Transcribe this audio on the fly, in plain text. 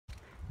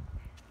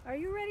Are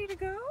you ready to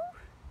go?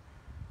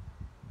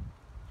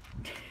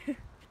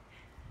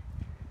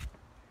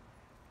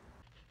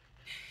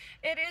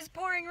 It is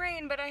pouring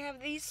rain, but I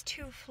have these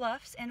two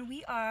fluffs and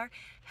we are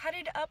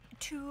headed up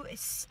to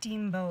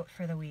Steamboat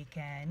for the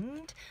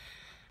weekend.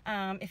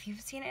 If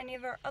you've seen any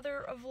of our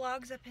other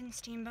vlogs up in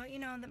Steamboat, you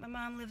know that my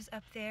mom lives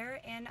up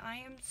there, and I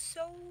am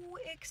so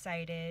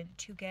excited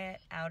to get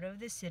out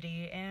of the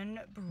city and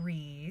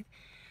breathe.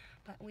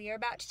 But we are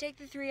about to take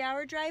the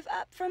 3-hour drive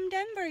up from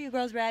Denver. You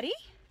girls ready?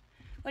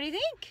 What do you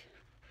think?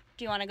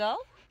 Do you want to go?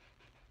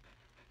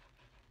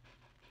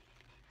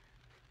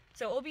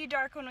 So it will be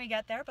dark when we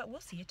get there, but we'll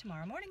see you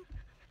tomorrow morning.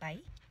 Bye.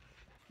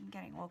 I'm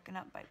getting woken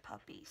up by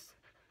puppies.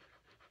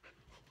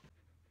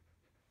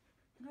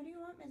 What do you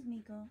want, Ms.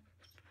 Miko?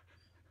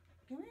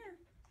 Come here.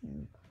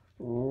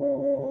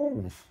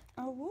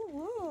 Oh, woo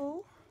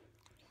woo.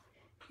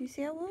 You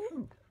say a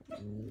woo?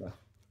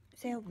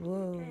 Say a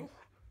woo.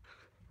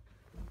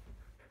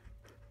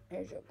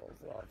 There's a go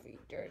Fluffy.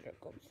 There's a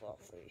go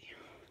Fluffy.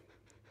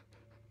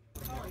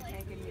 Oh, he's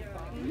making me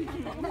fall.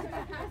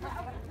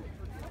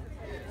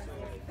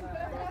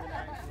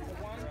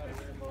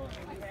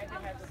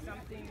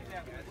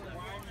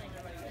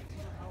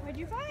 What'd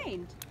you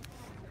find?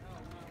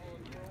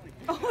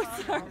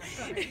 Oh, sorry.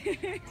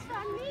 It's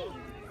on me.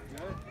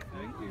 Good,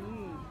 thank you.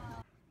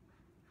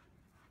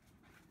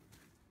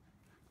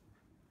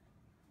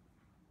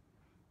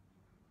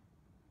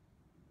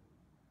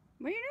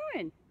 What are you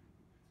doing?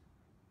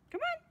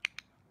 Come on.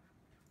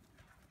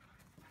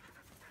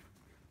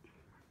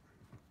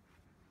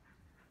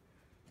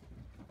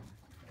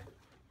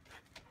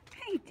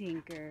 Hey,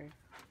 Tinker.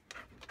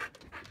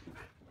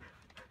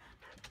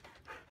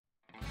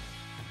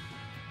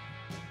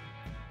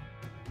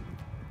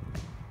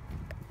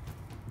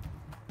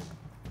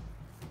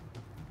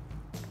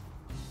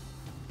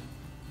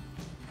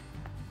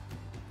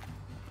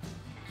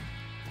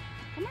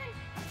 Come on.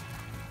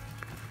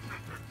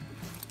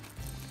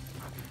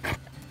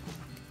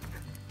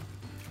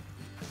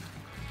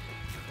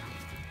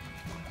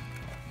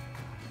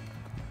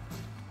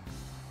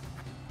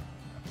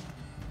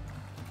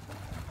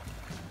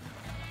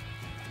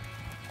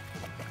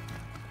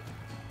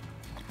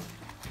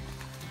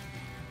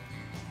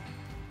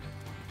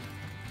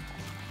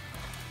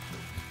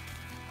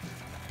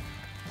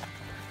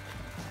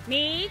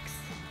 Meeks.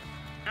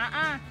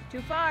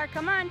 Too far.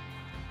 Come on.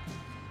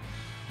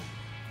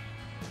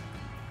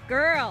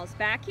 Girls,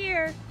 back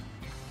here.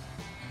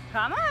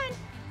 Come on.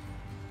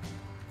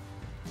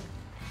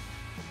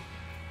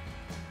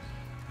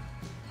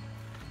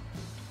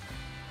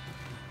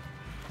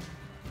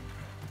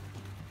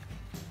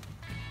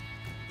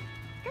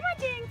 Come on,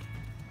 Tink.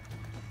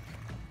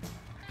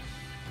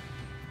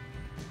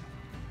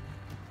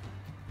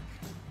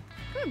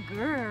 Good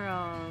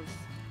girls.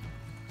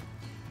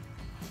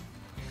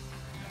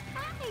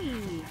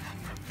 Hi.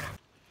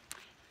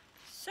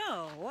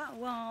 So,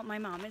 while my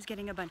mom is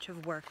getting a bunch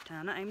of work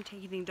done, I'm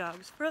taking the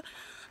dogs for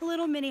a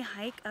little mini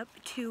hike up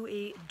to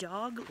a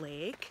dog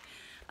lake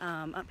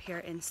up here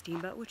in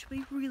Steamboat, which will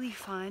be really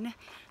fun.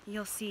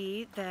 You'll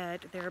see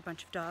that there are a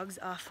bunch of dogs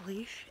off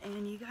leash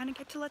and you kind of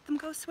get to let them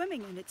go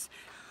swimming, and it's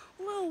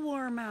a little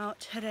warm out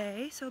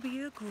today, so it'll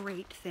be a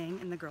great thing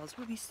and the girls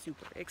will be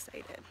super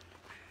excited.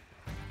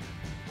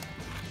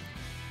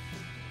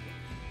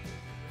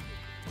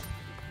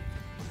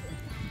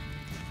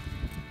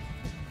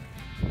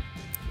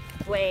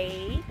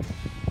 Wait.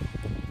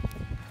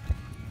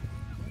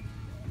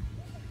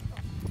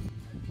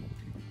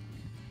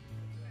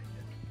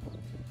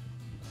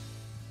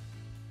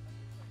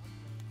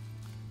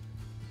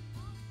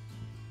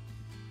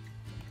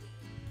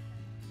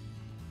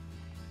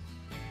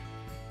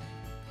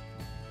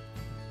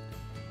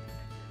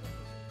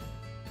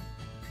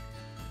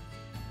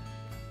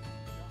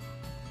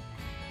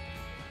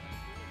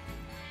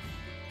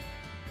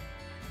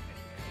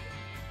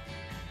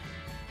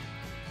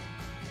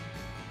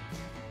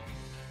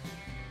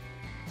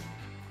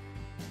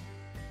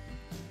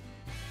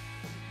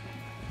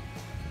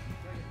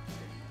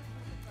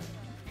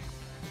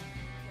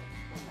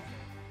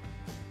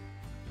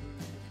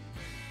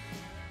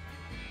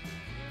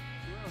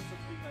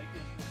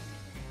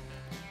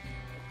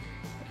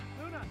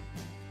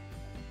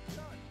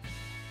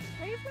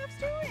 What are you fluffs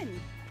doing?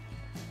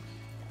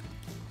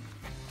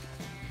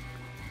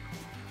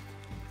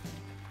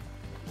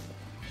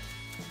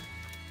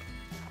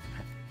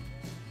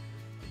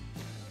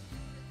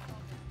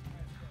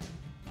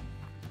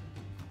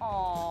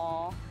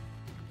 Aww.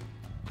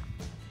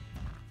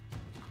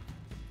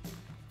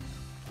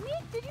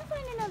 Meek, did you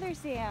find another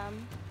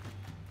Sam?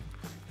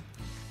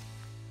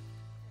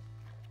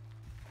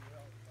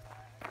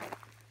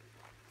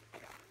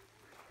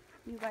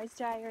 You guys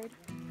tired?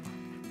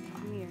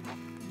 Come here.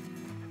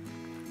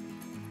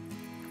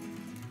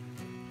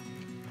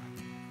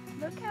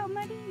 Look how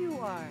muddy you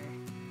are,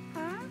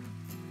 huh?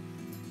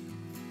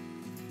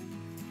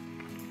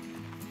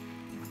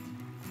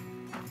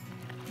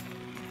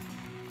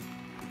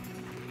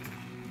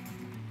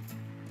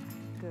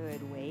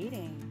 Good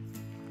waiting.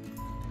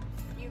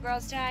 You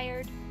girls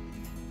tired?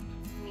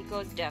 Let me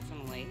Nico's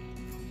definitely.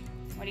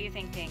 What do you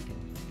think, Tink?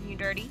 You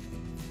dirty?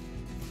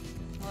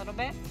 A little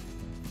bit?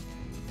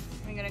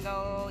 We're gonna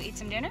go eat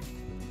some dinner?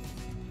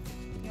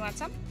 You want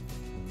some?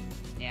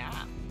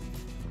 Yeah.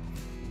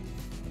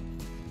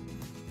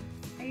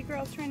 Are you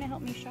girls trying to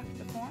help me shuck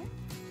the corn?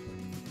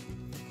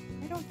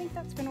 I don't think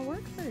that's gonna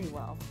work very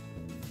well.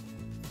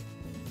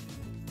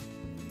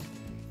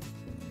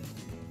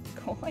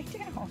 Go lie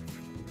down.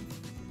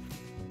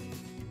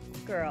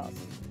 Girls,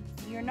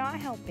 you're not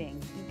helping.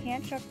 You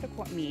can't shuck the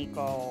corn.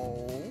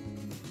 Nico.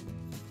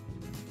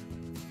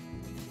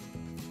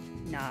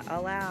 Not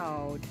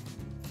allowed.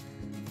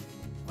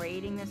 We're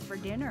eating this for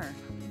dinner.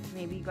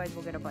 Maybe you guys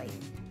will get a bite.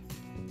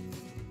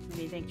 What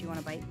do you think? Do you want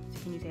a bite?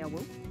 Can you say a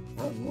whoop?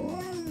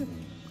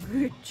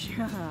 Good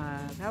job.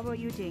 How about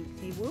you, Tink?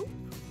 Say whoop?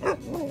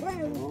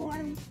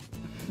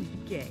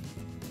 Okay.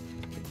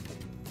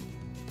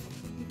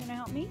 You gonna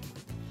help me?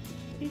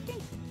 What do you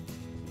think?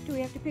 Do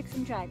we have to pick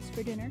some chives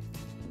for dinner?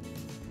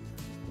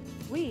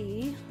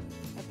 We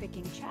are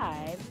picking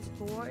chives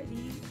for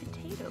the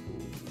potatoes.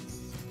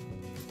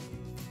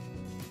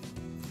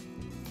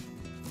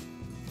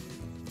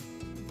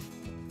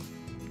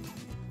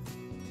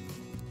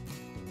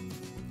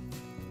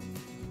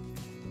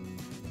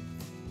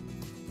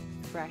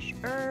 Fresh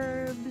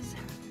herbs.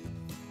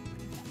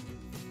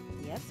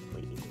 Yes,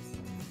 please.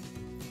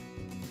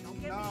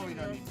 Don't get No, we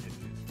don't need tissues.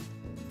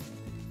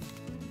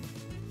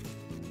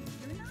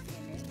 You're not in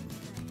it.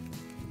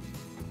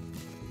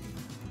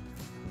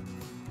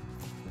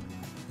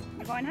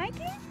 You going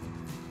hiking?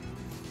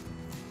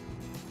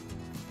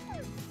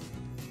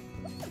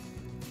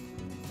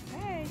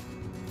 Hey.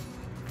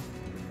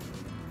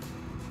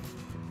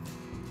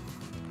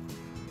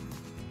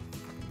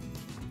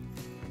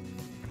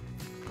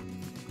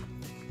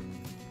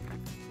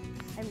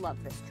 I love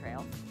this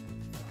trail.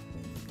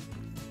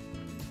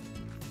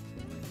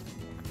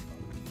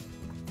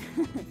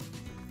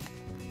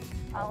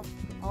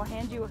 I'll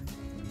hand you.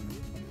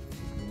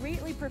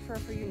 Greatly prefer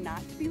for you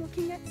not to be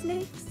looking at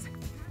snakes.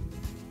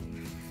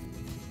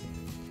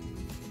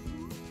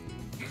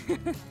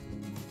 Come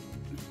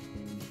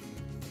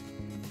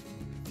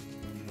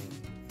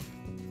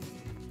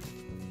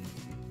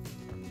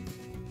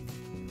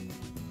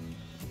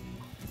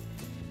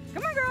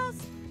on, girls.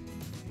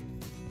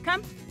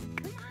 Come.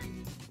 Come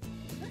on.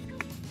 Let's go.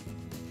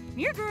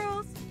 Here,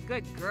 girls.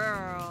 Good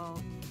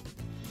girl.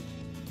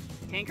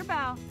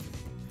 Tinkerbell.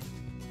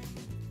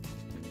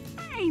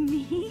 Hi,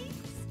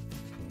 Meeks.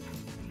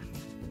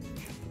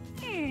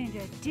 And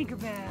a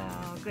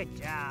Tinkerbell. Good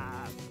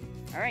job.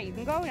 All right, you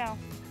can go now.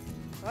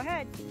 Go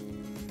ahead.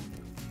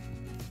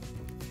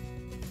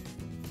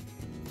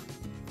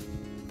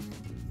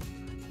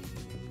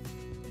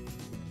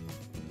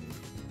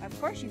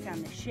 Of course you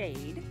found the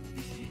shade.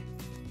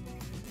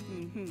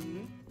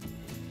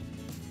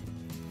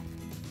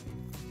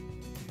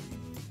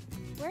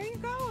 Where are you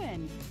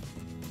going?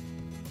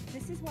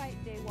 This is why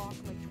they walk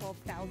like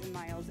 12,000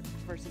 miles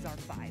versus our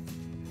 5.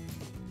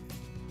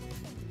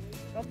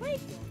 Go play.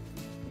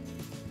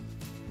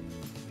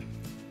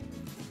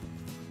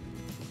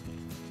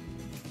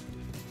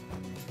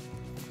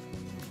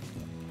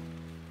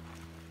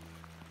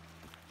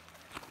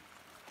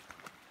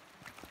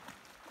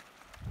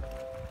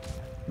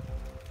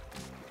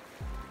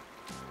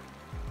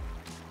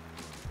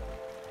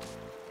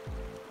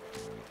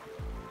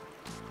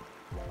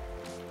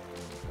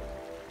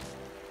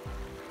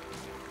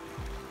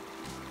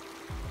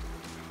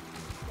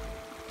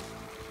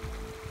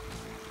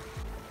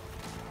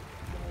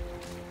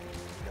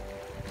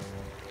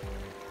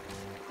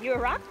 You a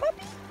rock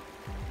puppy?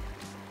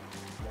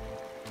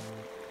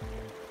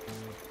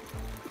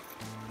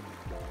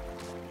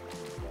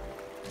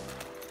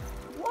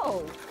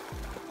 Whoa.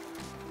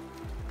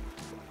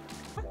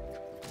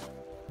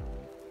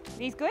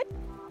 These good?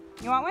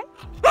 You want one?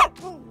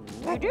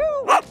 You do.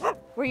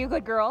 Were you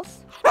good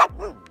girls?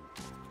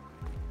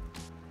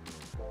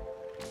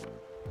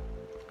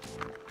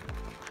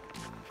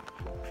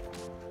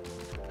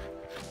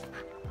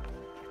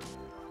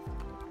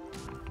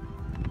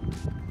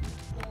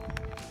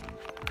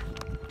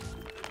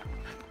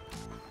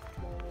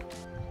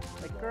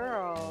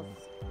 Girls.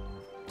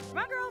 Come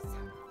on, girls.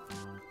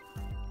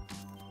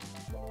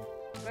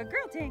 Good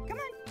girl, Tank. Come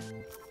on.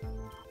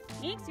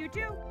 Eeks, you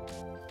too.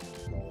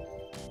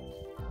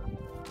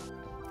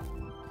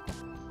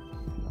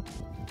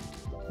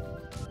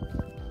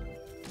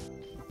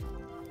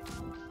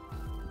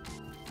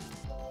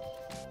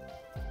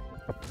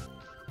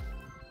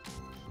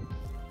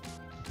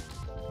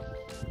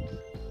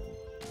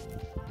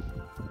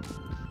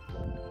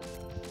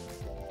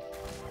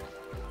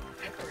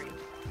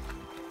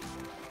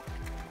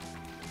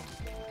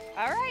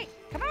 All right,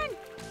 come on.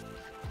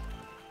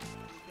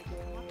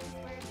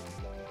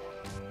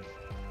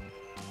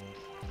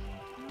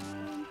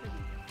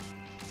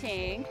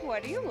 Tink,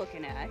 what are you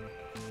looking at?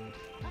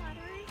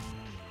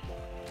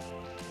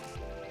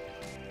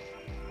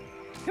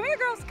 Come here,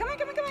 girls. Come on,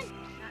 come on, come on.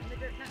 Not in the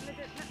dirt, not in the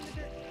dirt, not in the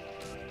dirt.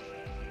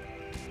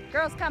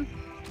 Girls, come.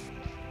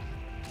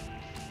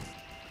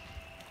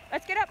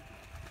 Let's get up.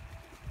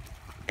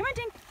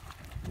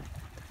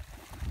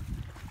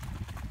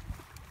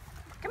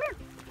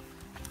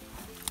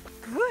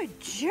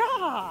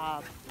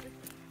 job.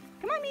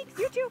 Come on, Meeks,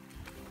 you too.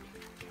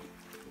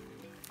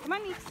 Come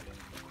on, Meeks.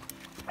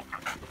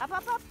 Up,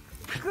 up, up.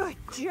 Good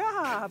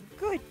job.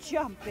 Good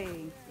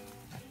jumping.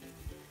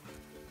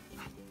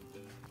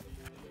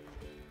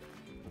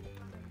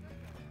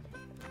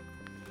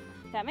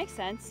 That makes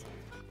sense.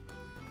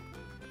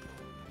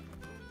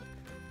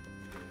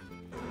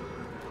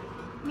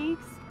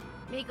 Meeks.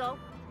 Miko,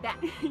 back.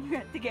 You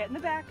have to get in the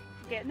back.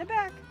 Get in the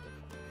back.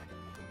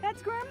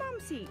 That's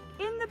Grandmom's seat.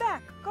 In the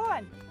back. Go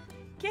on.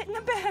 Get in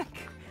the back.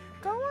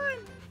 Go on.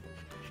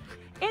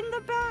 In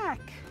the back.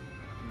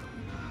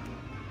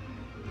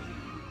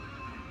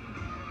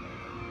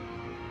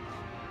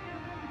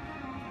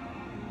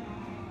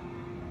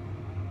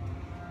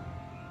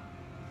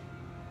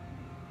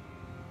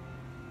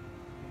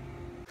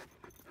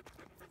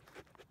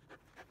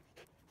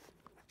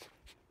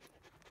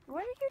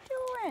 What are you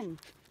doing?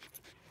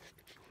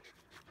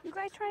 You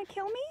guys trying to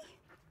kill me?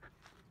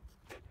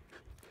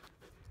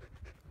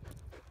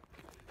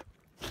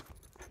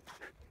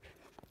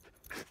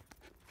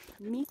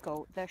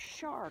 Miko, the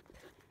shark.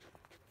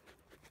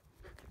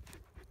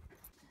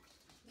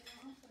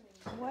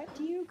 What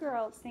do you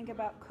girls think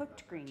about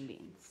cooked green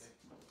beans?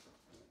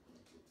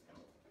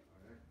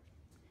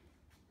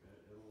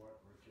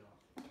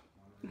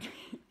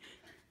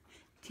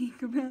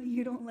 Tinkerbell,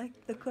 you don't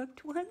like the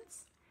cooked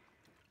ones?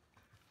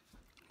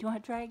 Do you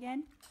want to try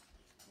again?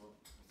 Well,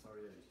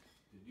 sorry,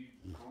 did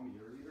you call me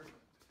earlier?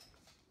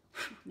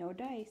 No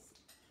dice.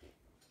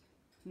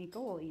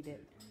 Miko will eat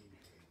it.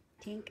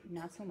 Tink,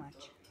 not so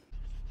much.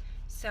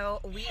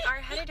 So we are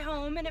headed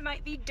home and it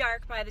might be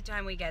dark by the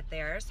time we get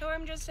there. So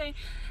I'm just saying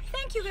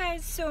thank you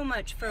guys so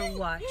much for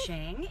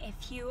watching.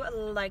 If you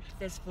liked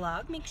this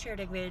vlog, make sure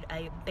to give it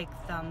a big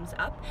thumbs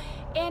up.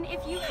 And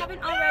if you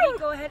haven't already,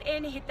 go ahead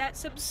and hit that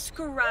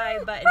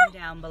subscribe button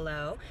down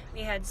below.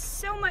 We had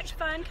so much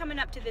fun coming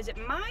up to visit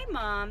my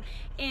mom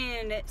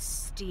in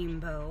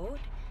Steamboat.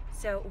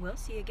 So we'll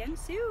see you again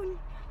soon.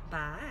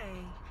 Bye.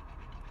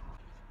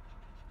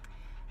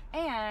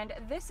 And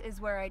this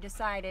is where I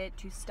decided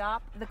to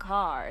stop the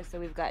car. So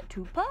we've got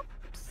 2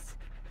 pups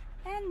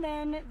and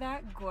then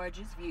that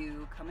gorgeous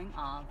view coming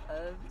off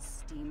of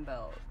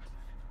Steamboat.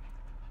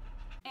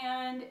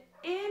 And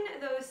in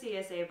those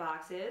CSA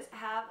boxes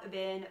have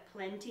been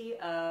plenty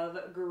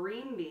of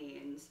green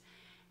beans.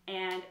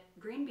 And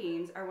green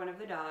beans are one of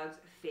the dog's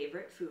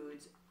favorite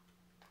foods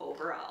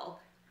overall.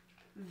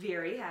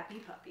 Very happy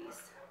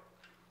puppies.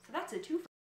 So that's a 2 for